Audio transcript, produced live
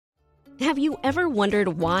Have you ever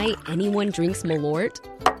wondered why anyone drinks Malort?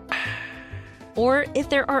 Or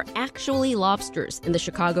if there are actually lobsters in the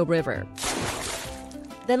Chicago River?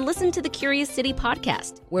 Then listen to the Curious City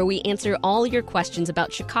podcast, where we answer all your questions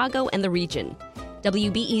about Chicago and the region.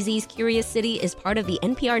 WBEZ's Curious City is part of the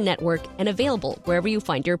NPR network and available wherever you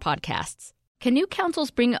find your podcasts. Can new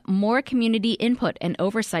councils bring more community input and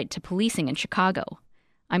oversight to policing in Chicago?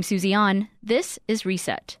 I'm Susie An. This is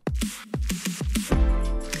Reset.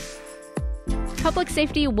 Public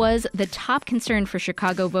safety was the top concern for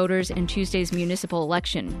Chicago voters in Tuesday's municipal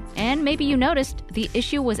election. And maybe you noticed the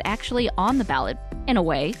issue was actually on the ballot, in a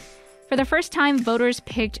way. For the first time, voters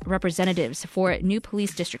picked representatives for new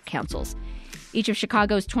police district councils. Each of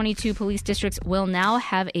Chicago's 22 police districts will now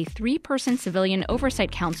have a 3-person civilian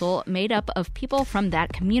oversight council made up of people from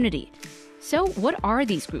that community. So what are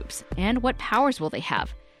these groups, and what powers will they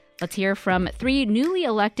have? Let's hear from 3 newly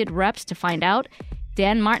elected reps to find out.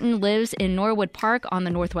 Dan Martin lives in Norwood Park on the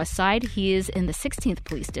northwest side. He is in the 16th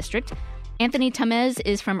Police District. Anthony Tamez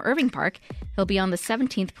is from Irving Park. He'll be on the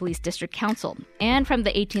 17th Police District Council. And from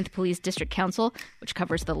the 18th Police District Council, which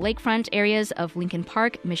covers the lakefront areas of Lincoln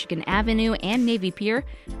Park, Michigan Avenue, and Navy Pier,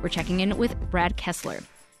 we're checking in with Brad Kessler.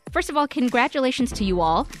 First of all, congratulations to you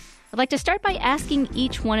all. I'd like to start by asking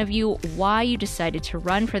each one of you why you decided to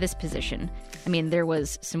run for this position. I mean, there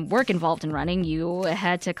was some work involved in running. You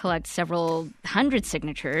had to collect several hundred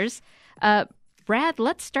signatures. Brad,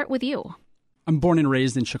 let's start with you. I'm born and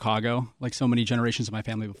raised in Chicago, like so many generations of my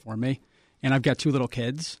family before me. And I've got 2 little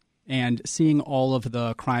kids. And seeing all of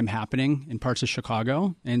the crime happening in parts of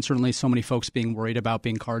Chicago, and certainly so many folks being worried about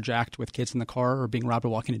being carjacked with kids in the car or being robbed or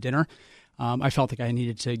walking to dinner, I felt like I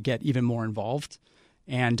needed to get even more involved.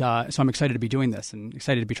 And so I'm excited to be doing this and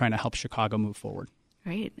excited to be trying to help Chicago move forward.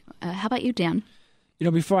 Right. How about you, Dan? You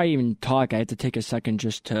know, before I even talk, I have to take a second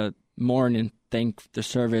just to mourn and thank the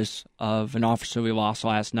service of an officer we lost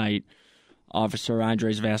last night. Officer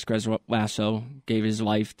Andres Vasquez Lasso gave his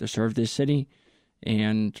life to serve this city,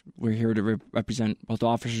 and we're here to represent both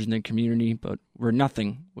officers in the community, but we're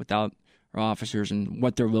nothing without our officers and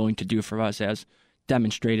what they're willing to do for us, as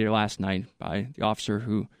demonstrated last night by the officer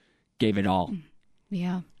who gave it all.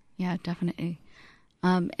 Yeah, definitely.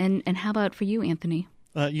 And how about for you, Anthony?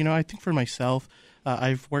 I think for myself,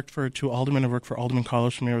 I've worked for 2 aldermen. I've worked for Alderman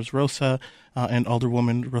Carlos Ramirez Rosa and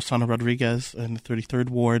Alderwoman Rosana Rodriguez in the 33rd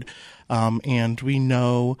Ward. And we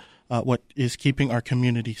know what is keeping our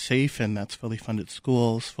community safe, and that's fully funded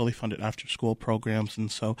schools, fully funded after-school programs.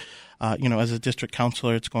 And so, as a district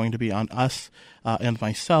councilor, it's going to be on us and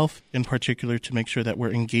myself in particular to make sure that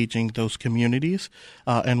we're engaging those communities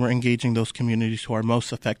and we're engaging those communities who are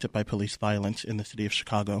most affected by police violence in the city of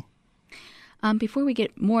Chicago. Before we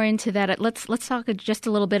get more into that, let's talk just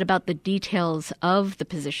a little bit about the details of the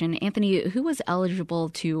position. Anthony, who was eligible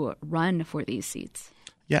to run for these seats?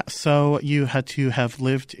 Yeah, so you had to have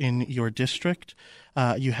lived in your district.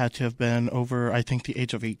 You had to have been over, I think, the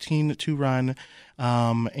age of 18 to run.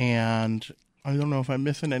 And I don't know if I'm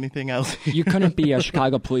missing anything else. You couldn't be a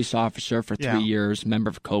Chicago police officer for 3 years, member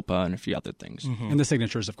of COPA, and a few other things. And the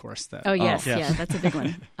signatures, of course. Yes, that's a big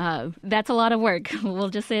one. That's a lot of work. We'll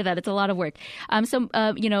just say that. It's a lot of work. So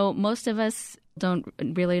most of us don't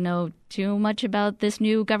really know too much about this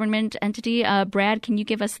new government entity. Brad, can you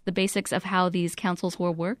give us the basics of how these councils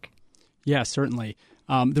will work? Yeah, certainly.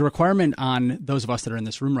 The requirement on those of us that are in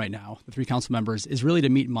this room right now, the 3 council members, is really to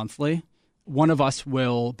meet monthly. One of us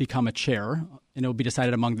will become a chair, and it will be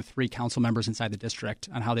decided among the 3 council members inside the district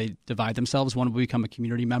on how they divide themselves. One will become a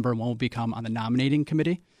community member, and one will become on the nominating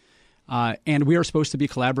committee. And we are supposed to be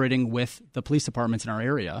collaborating with the police departments in our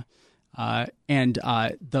area. And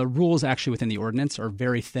the rules actually within the ordinance are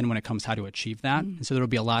very thin when it comes to how to achieve that. And so there will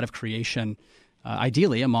be a lot of creation,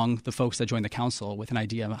 ideally, among the folks that join the council with an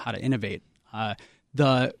idea of how to innovate.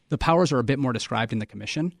 The powers are a bit more described in the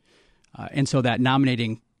commission. And so that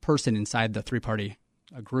nominating person inside the 3-party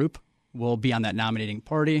group will be on that nominating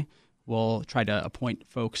party. We'll try to appoint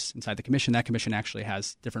folks inside the commission. That commission actually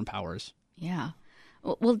has different powers. Yeah.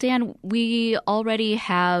 Well, Dan, we already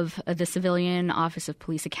have the Civilian Office of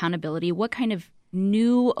Police Accountability. What kind of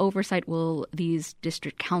new oversight will these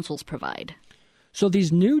district councils provide? So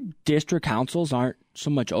these new district councils aren't so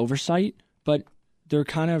much oversight, but they're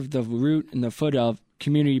kind of the root and the foot of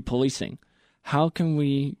community policing. How can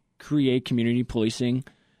we create community policing?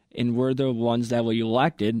 And we're the ones that were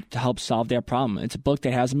elected to help solve that problem. It's a book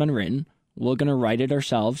that hasn't been written. We're going to write it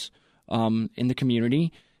ourselves in the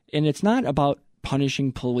community. And it's not about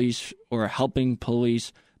punishing police or helping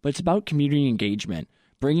police, but it's about community engagement,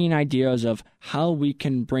 bringing ideas of how we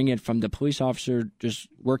can bring it from the police officer just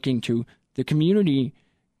working to the community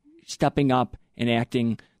stepping up and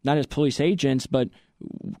acting not as police agents, but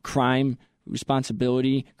crime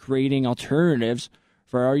responsibility, creating alternatives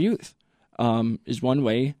for our youth is one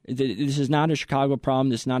way. This is not a Chicago problem.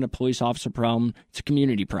 This is not a police officer problem. It's a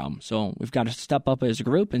community problem. So we've got to step up as a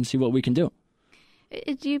group and see what we can do.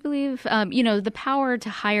 Do you believe, the power to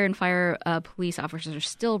hire and fire police officers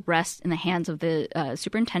still rests in the hands of the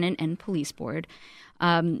superintendent and police board?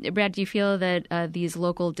 Brad, do you feel that these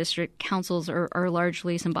local district councils are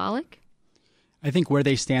largely symbolic? I think where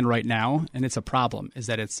they stand right now, and it's a problem, is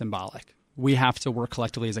that it's symbolic. We have to work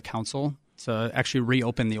collectively as a council to actually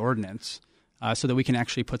reopen the ordinance so that we can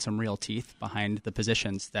actually put some real teeth behind the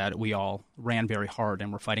positions that we all ran very hard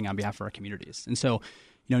and we're fighting on behalf of our communities. And so,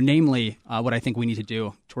 namely, what I think we need to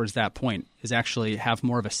do towards that point is actually have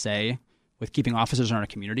more of a say with keeping officers in our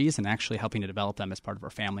communities and actually helping to develop them as part of our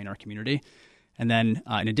family and our community. And then,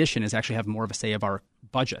 in addition, is actually have more of a say of our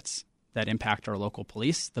budgets that impact our local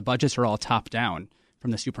police. The budgets are all top down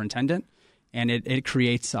from the superintendent, and it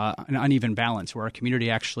creates an uneven balance where our community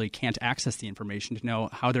actually can't access the information to know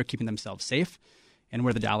how they're keeping themselves safe and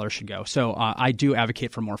where the dollars should go. So I do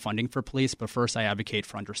advocate for more funding for police, but first I advocate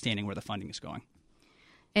for understanding where the funding is going.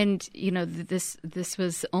 And, this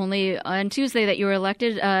was only on Tuesday that you were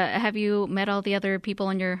elected. Have you met all the other people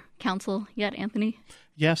on your council yet, Anthony?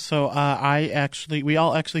 Yes, so we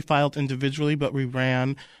all actually filed individually, but we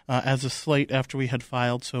ran as a slate after we had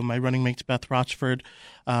filed. So my running mates, Beth Rochford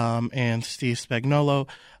and Steve Spagnolo,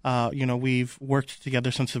 we've worked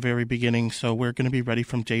together since the very beginning. So we're going to be ready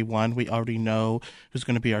from day one. We already know who's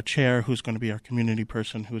going to be our chair, who's going to be our community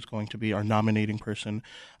person, who's going to be our nominating person.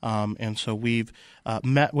 And so we've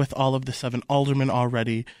met with all of the 7 aldermen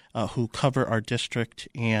already who cover our district,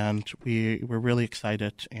 and we're really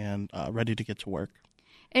excited and ready to get to work.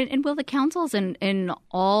 And will the councils in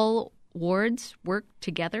all wards work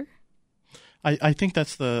together? I think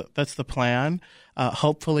that's the plan.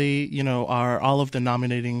 Hopefully, all of the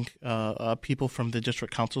nominating people from the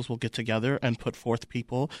district councils will get together and put forth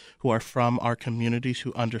people who are from our communities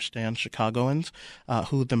who understand Chicagoans,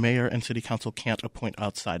 who the mayor and city council can't appoint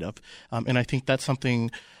outside of. And I think that's something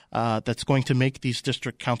that's going to make these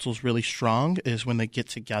district councils really strong is when they get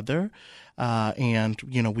together and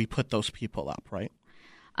we put those people up, right?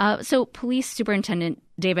 So Police Superintendent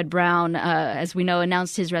David Brown, as we know,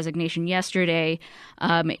 announced his resignation yesterday.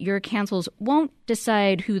 Your councils won't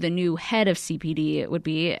decide who the new head of CPD would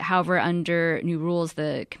be. However, under new rules,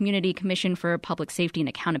 the Community Commission for Public Safety and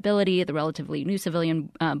Accountability, the relatively new civilian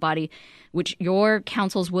body, which your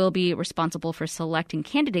councils will be responsible for selecting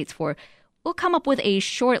candidates for, will come up with a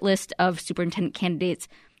short list of superintendent candidates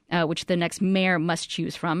which the next mayor must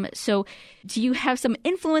choose from. So do you have some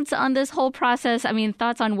influence on this whole process? I mean,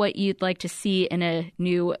 thoughts on what you'd like to see in a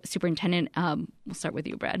new superintendent? We'll start with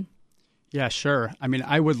you, Brad. Yeah, sure. I mean,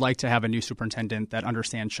 I would like to have a new superintendent that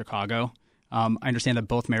understands Chicago. I understand that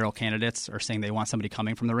both mayoral candidates are saying they want somebody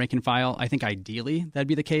coming from the rank and file. I think ideally that'd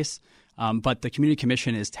be the case. But the Community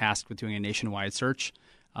Commission is tasked with doing a nationwide search.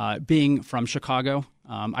 Being from Chicago,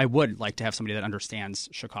 I would like to have somebody that understands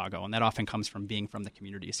Chicago, and that often comes from being from the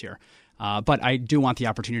communities here. But I do want the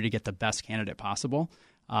opportunity to get the best candidate possible.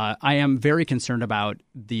 I am very concerned about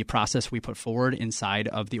the process we put forward inside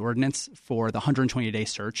of the ordinance for the 120-day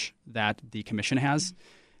search that the commission has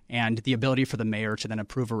and the ability for the mayor to then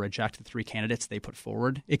approve or reject the 3 candidates they put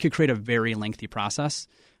forward. It could create a very lengthy process.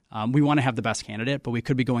 We want to have the best candidate, but we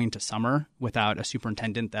could be going into summer without a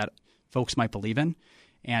superintendent that folks might believe in.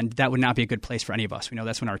 And that would not be a good place for any of us. We know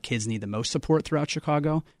that's when our kids need the most support throughout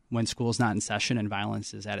Chicago, when school's not in session and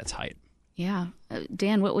violence is at its height. Yeah.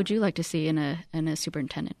 Dan, what would you like to see in a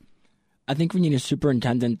superintendent? I think we need a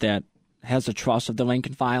superintendent that has the trust of the rank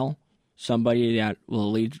and file, somebody that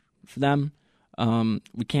will lead for them.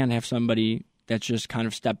 We can't have somebody that's just kind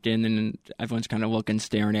of stepped in and everyone's kind of looking,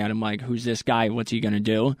 staring at him like, who's this guy? What's he going to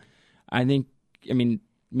do? I mean,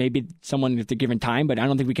 maybe someone at the given time, but I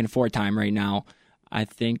don't think we can afford time right now. I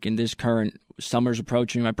think in this current summer's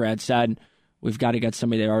approaching, like Brad said, we've got to get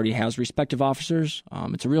somebody that already has respective officers.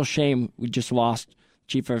 It's a real shame we just lost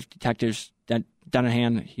Chief of Detectives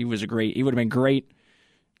Dunahan. He would have been a great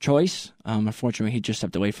choice. Unfortunately, he just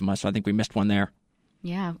stepped away from us, so I think we missed one there.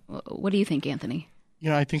 Yeah. What do you think, Anthony?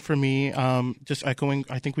 I think for me, just echoing,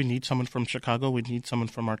 I think we need someone from Chicago. We need someone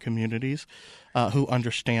from our communities who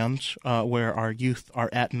understands where our youth are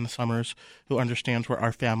at in the summers, who understands where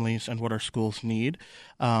our families and what our schools need.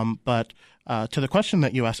 But to the question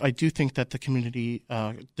that you asked, I do think that the community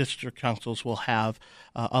district councils will have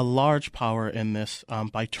a large power in this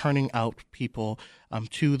by turning out people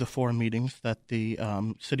to the 4 meetings that the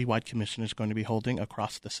citywide commission is going to be holding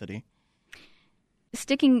across the city.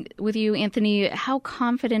 Sticking with you, Anthony, how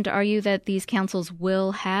confident are you that these councils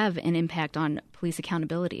will have an impact on police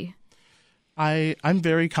accountability? I'm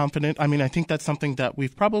very confident. I mean, I think that's something that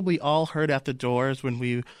we've probably all heard at the doors when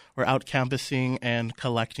we were out canvassing and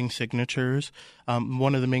collecting signatures.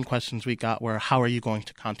 One of the main questions we got were, how are you going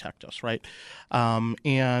to contact us, right?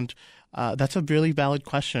 And that's a really valid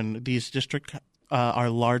question. These districts are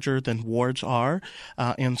larger than wards are.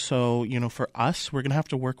 And so, for us, we're going to have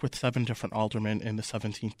to work with 7 different aldermen in the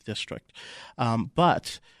 17th district.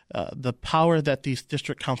 But the power that these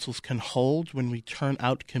district councils can hold when we turn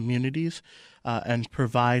out communities and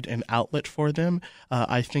provide an outlet for them,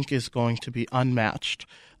 I think is going to be unmatched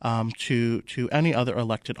to any other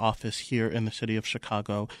elected office here in the city of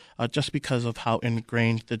Chicago, just because of how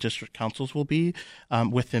ingrained the district councils will be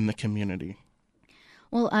within the community.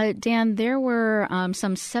 Well, Dan, there were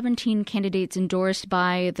some 17 candidates endorsed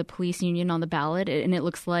by the police union on the ballot, and it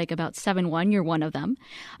looks like about 7 won. You're one of them.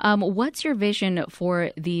 What's your vision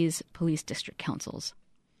for these police district councils?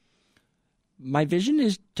 My vision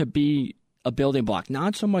is to be a building block,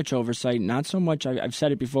 not so much oversight, not so much, I've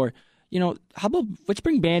said it before, how about let's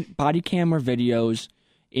bring body camera videos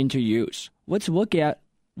into use. Let's look at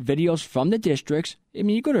videos from the districts. I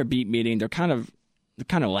mean, you go to a beat meeting, they're kind of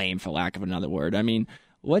lame, for lack of another word. I mean,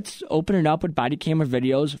 let's open it up with body camera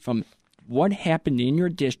videos from what happened in your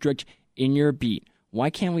district, in your beat. Why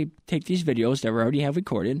can't we take these videos that we already have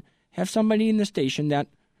recorded, have somebody in the station that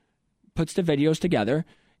puts the videos together,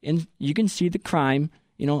 and you can see the crime,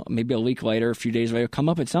 maybe a week later, a few days later, come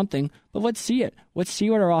up with something, but let's see it. Let's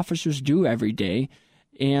see what our officers do every day.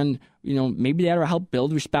 And, maybe that'll help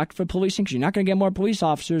build respect for policing, because you're not going to get more police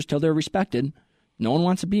officers till they're respected. No one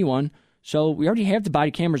wants to be one. So we already have the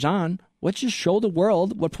body cameras on. Let's just show the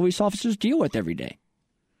world what police officers deal with every day.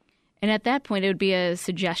 And at that point, it would be a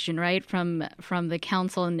suggestion, right, from the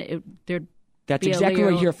council, and that's exactly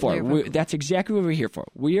what we're here for. That's exactly what we're here for.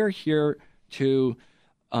 We are here to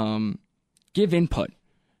give input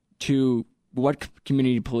to what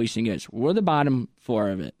community policing is. We're the bottom floor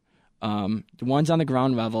of it. The ones on the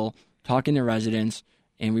ground level, talking to residents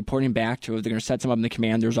and reporting back to it. They're going to set some up in the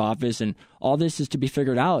commander's office, and all this is to be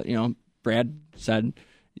figured out. Brad said,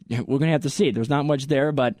 we're going to have to see. There's not much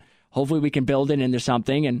there, but hopefully we can build it into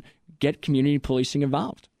something and get community policing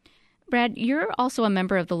involved. Brad, you're also a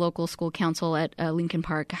member of the local school council at Lincoln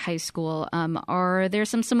Park High School. Are there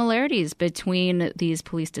some similarities between these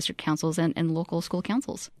police district councils and local school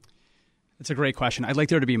councils? That's a great question. I'd like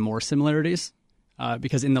there to be more similarities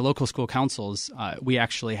because in the local school councils, we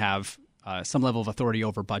actually have some level of authority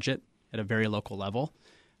over budget at a very local level.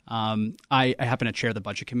 I happen to chair the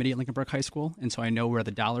budget committee at Lincoln Park High School, and so I know where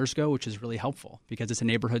the dollars go, which is really helpful because it's a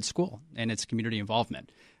neighborhood school and it's community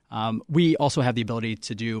involvement. We also have the ability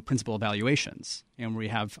to do principal evaluations, and we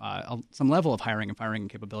have some level of hiring and firing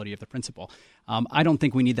capability of the principal. I don't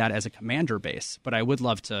think we need that as a commander base, but I would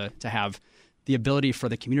love to have the ability for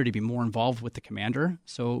the community to be more involved with the commander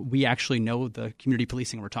so we actually know the community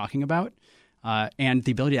policing we're talking about. And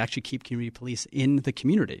the ability to actually keep community police in the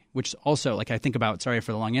community, which also, I think about, sorry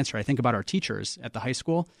for the long answer, I think about our teachers at the high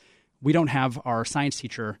school. We don't have our science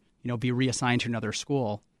teacher, be reassigned to another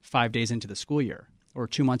school 5 days into the school year or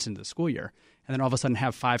 2 months into the school year, and then all of a sudden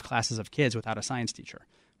have 5 classes of kids without a science teacher.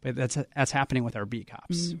 But that's happening with our beat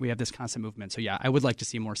cops. We have this constant movement. So, yeah, I would like to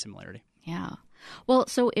see more similarity. Yeah. Well,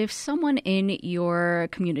 so if someone in your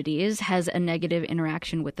communities has a negative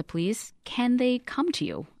interaction with the police, can they come to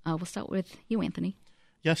you? We'll start with you, Anthony.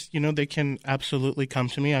 Yes, they can absolutely come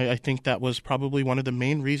to me. I think that was probably one of the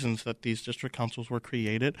main reasons that these district councils were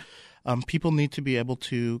created. People need to be able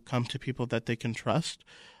to come to people that they can trust,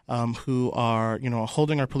 who are,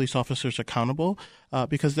 holding our police officers accountable,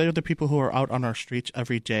 because they're the people who are out on our streets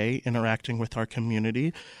every day interacting with our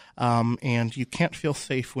community. And you can't feel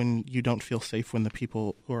safe when you don't feel safe when the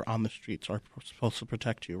people who are on the streets are supposed to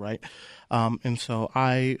protect you, right? And so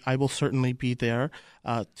I will certainly be there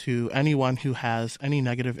to anyone who has any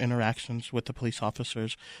negative interactions with the police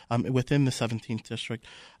officers within the 17th district.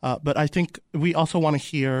 But I think we also want to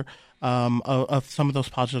hear of some of those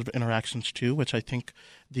positive interactions too, which I think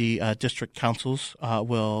the district councils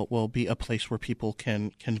will be a place where people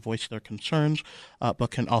can voice their concerns,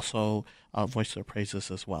 but can also voice their praises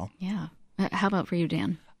as well. Yeah. How about for you,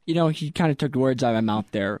 Dan? He kind of took the words out of my mouth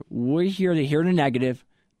there. We're here to hear the negative,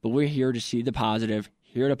 but we're here to see the positive,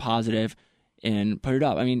 hear the positive, and put it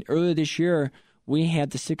up. I mean, earlier this year, we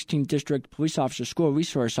had the 16th District Police Officers, School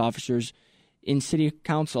Resource Officers in City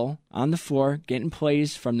Council on the floor, getting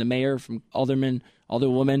plays from the mayor, from alderman,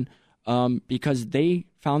 alderwoman, because they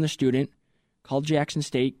found a student, called Jackson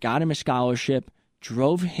State, got him a scholarship,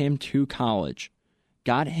 drove him to college.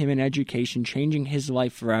 got him an education, changing his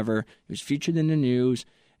life forever. It was featured in the news.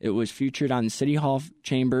 It was featured on City Hall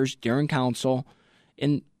chambers during council.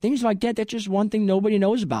 And things like that, that's just one thing nobody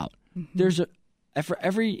knows about. Mm-hmm. For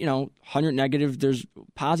every 100 negative, there's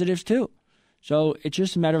positives too. So it's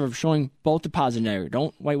just a matter of showing both the positive and negative.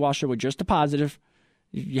 Don't whitewash it with just the positive.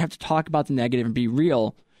 You have to talk about the negative and be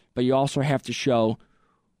real, but you also have to show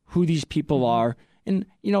who these people are. And,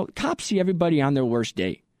 cops see everybody on their worst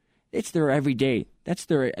day. It's their every day.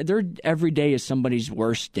 Their every day is somebody's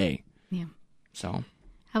worst day. Yeah. So,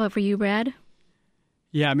 how about for you, Brad?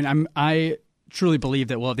 Yeah, I mean, I truly believe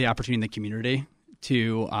that we'll have the opportunity in the community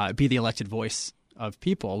to be the elected voice of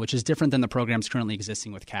people, which is different than the programs currently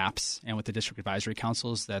existing with CAPS and with the district advisory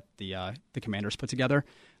councils that the commanders put together.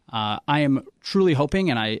 I am truly hoping,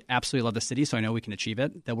 and I absolutely love the city, so I know we can achieve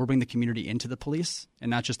it, that we'll bring the community into the police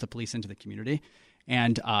and not just the police into the community.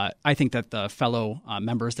 And I think that the fellow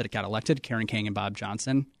members that got elected, Karen King and Bob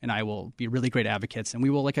Johnson, and I will be really great advocates. And we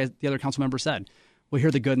will, like the other council member said, we'll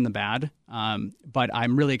hear the good and the bad. But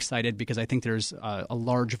I'm really excited because I think there's a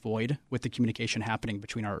large void with the communication happening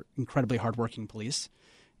between our incredibly hardworking police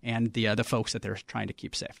and the folks that they're trying to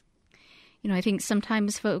keep safe. I think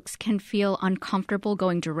sometimes folks can feel uncomfortable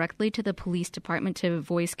going directly to the police department to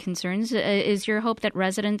voice concerns. Is your hope that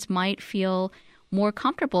residents might feel more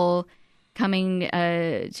comfortable coming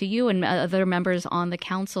to you and other members on the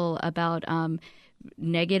council about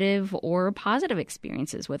negative or positive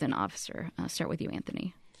experiences with an officer? I'll start with you,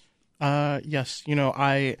 Anthony. Yes.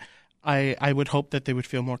 I would hope that they would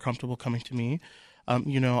feel more comfortable coming to me.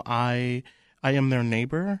 I am their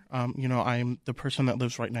neighbor. I am the person that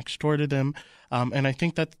lives right next door to them. And I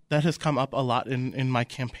think that has come up a lot in my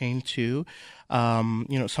campaign too.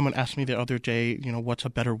 Someone asked me the other day, what's a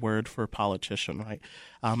better word for a politician, right?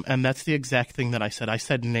 And that's the exact thing that I said. I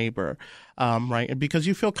said neighbor, right? Because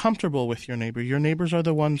you feel comfortable with your neighbor. Your neighbors are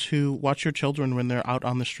the ones who watch your children when they're out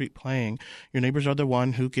on the street playing. Your neighbors are the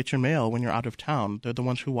one who get your mail when you're out of town. They're the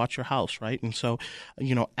ones who watch your house, right? And so,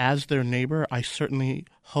 as their neighbor, I certainly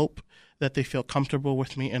hope that they feel comfortable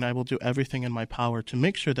with me, and I will do everything in my power to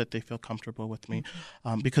make sure that they feel comfortable with me,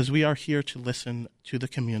 because we are here to listen to the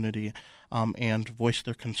community and voice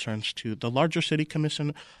their concerns to the larger city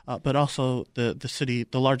commission, but also the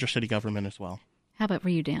larger city government as well. How about for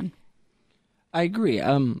you, Dan? I agree.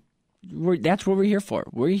 That's what we're here for.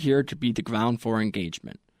 We're here to be the ground for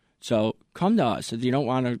engagement. So come to us. If you don't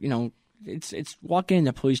want to, it's walk in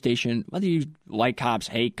the police station, whether you like cops,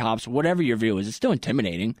 hate cops, whatever your view is, it's still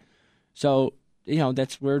intimidating. So,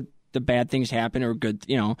 that's where the bad things happen or good,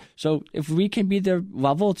 So if we can be the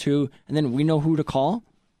level two and then we know who to call,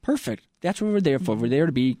 perfect. That's what we're there for. We're there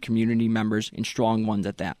to be community members and strong ones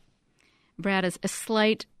at that. Brad, a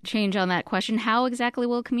slight change on that question. How exactly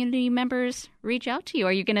will community members reach out to you?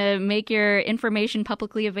 Are you going to make your information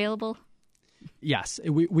publicly available? Yes,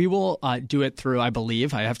 we will do it through, I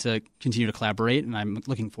believe. I have to continue to collaborate, and I'm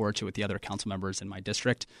looking forward to it with the other council members in my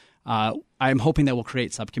district. I'm hoping that we'll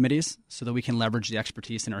create subcommittees so that we can leverage the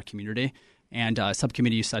expertise in our community, and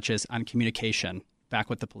subcommittees such as on communication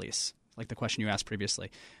back with the police, like the question you asked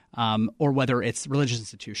previously, or whether it's religious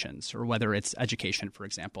institutions or whether it's education, for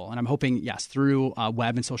example. And I'm hoping, yes, through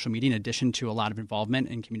web and social media, in addition to a lot of involvement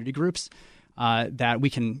in community groups, that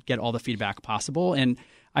we can get all the feedback possible. And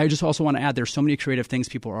I just also want to add, there's so many creative things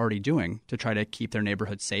people are already doing to try to keep their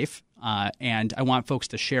neighborhood safe. And I want folks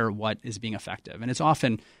to share what is being effective. And it's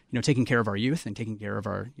often, taking care of our youth and taking care of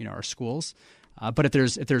our, our schools. But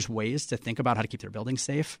if there's ways to think about how to keep their buildings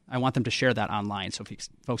safe, I want them to share that online so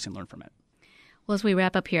folks can learn from it. Well, as we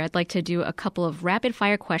wrap up here, I'd like to do a couple of rapid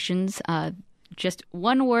fire questions. Just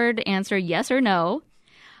one word answer, yes or no.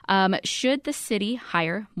 Should the city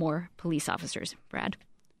hire more police officers? Brad?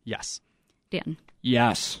 Yes. Dan?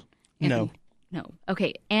 Yes. Anthony? No.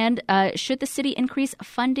 Okay. And should the city increase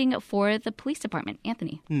funding for the police department?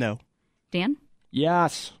 Anthony? No. Dan?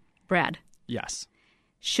 Yes. Brad? Yes.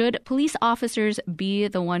 Should police officers be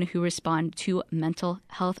the one who respond to mental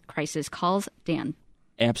health crisis calls? Dan?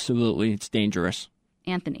 Absolutely. It's dangerous.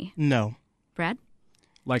 Anthony? No. Brad?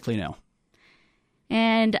 Likely no.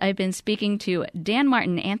 And I've been speaking to Dan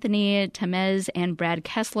Martin, Anthony Tamez, and Brad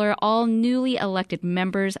Kessler, all newly elected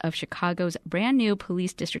members of Chicago's brand new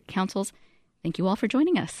police district councils. Thank you all for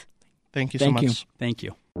joining us. Thank you so much. Thank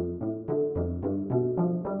you.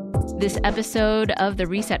 This episode of the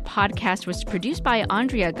Reset Podcast was produced by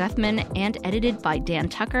Andrea Guthman and edited by Dan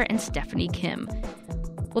Tucker and Stephanie Kim.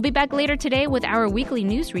 We'll be back later today with our weekly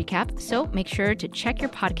news recap, so make sure to check your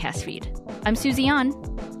podcast feed. I'm Susie An.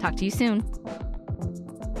 Talk to you soon.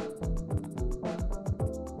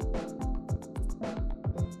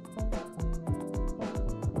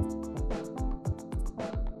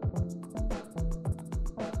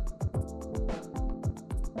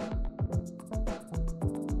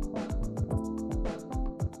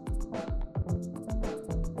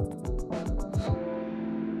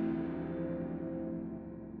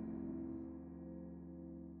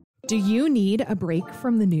 Do you need a break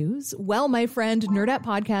from the news? Well, my friend, Nerdette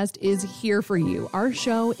Podcast is here for you. Our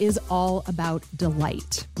show is all about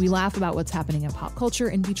delight. We laugh about what's happening in pop culture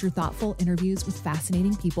and feature thoughtful interviews with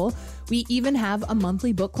fascinating people. We even have a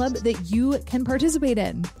monthly book club that you can participate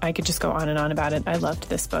in. I could just go on and on about it. I loved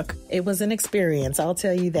this book. It was an experience, I'll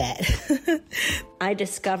tell you that. I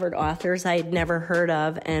discovered authors I had never heard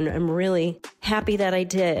of, and I'm really happy that I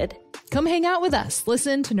did. Come hang out with us.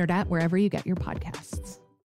 Listen to Nerdette wherever you get your podcasts.